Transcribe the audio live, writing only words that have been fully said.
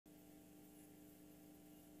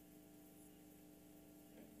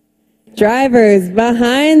Drivers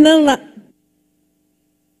behind the line.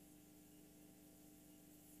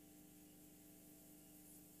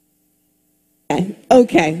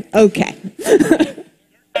 Okay.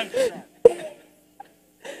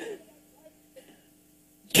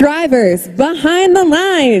 Drivers behind the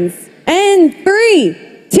lines. And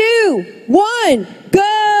 3, 2, 1,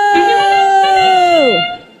 go!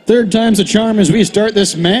 Third time's a charm as we start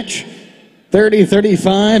this match.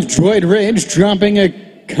 30-35, Droid Rage dropping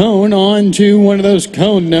a cone onto one of those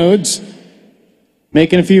cone nodes.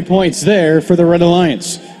 Making a few points there for the Red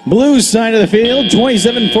Alliance. Blue side of the field,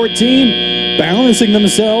 27-14, balancing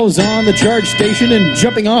themselves on the charge station and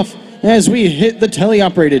jumping off as we hit the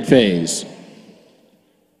teleoperated phase.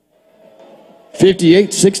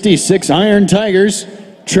 58-66 Iron Tigers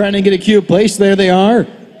trying to get a cube place. There they are.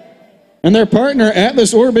 And their partner,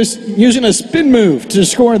 Atlas Orbis, using a spin move to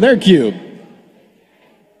score their cube.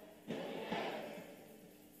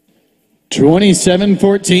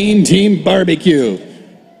 27-14 Team Barbecue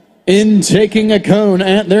in taking a cone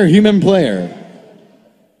at their human player.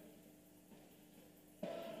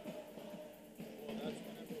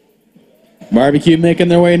 Barbecue making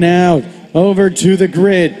their way now over to the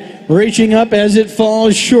grid, reaching up as it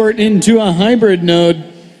falls short into a hybrid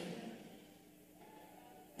node.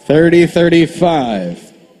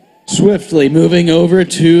 30-35. Swiftly moving over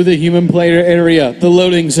to the human player area, the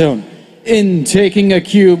loading zone, in taking a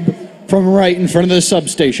cube from right in front of the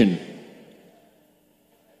substation.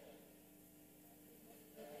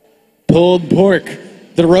 Pulled Pork,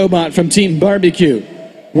 the robot from Team Barbecue,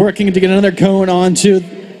 working to get another cone onto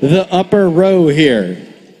the upper row here.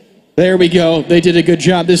 There we go. They did a good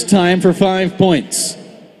job this time for 5 points.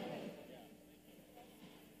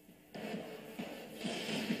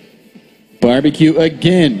 Barbecue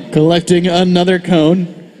again, collecting another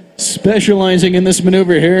cone, specializing in this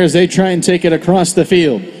maneuver here as they try and take it across the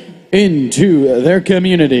field into their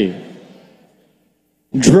community.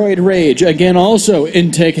 Droid Rage, again also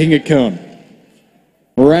in taking a cone.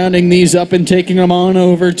 Rounding these up and taking them on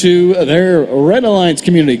over to their Red Alliance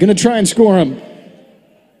community. Going to try and score them.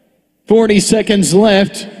 40 seconds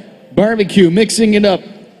left. Barbecue mixing it up,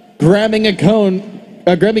 grabbing a cone,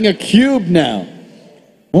 grabbing a cube now.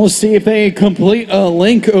 We'll see if they complete a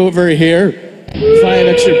link over here. 5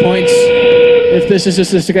 extra points if this is a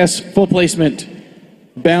successful placement.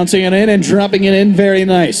 Bouncing it in and dropping it in, very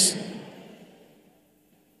nice.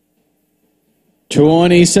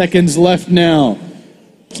 20 seconds left now.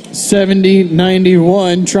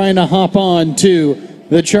 70-91 trying to hop on to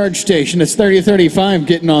the charge station. It's 30-35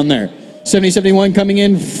 getting on there. 70-71 coming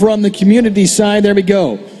in from the community side. There we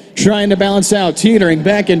go. Trying to balance out, teetering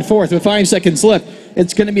back and forth with 5 seconds left.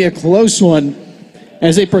 It's going to be a close one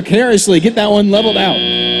as they precariously get that one leveled out.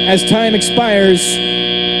 As time expires,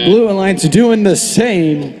 Blue Alliance doing the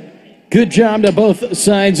same. Good job to both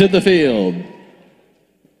sides of the field.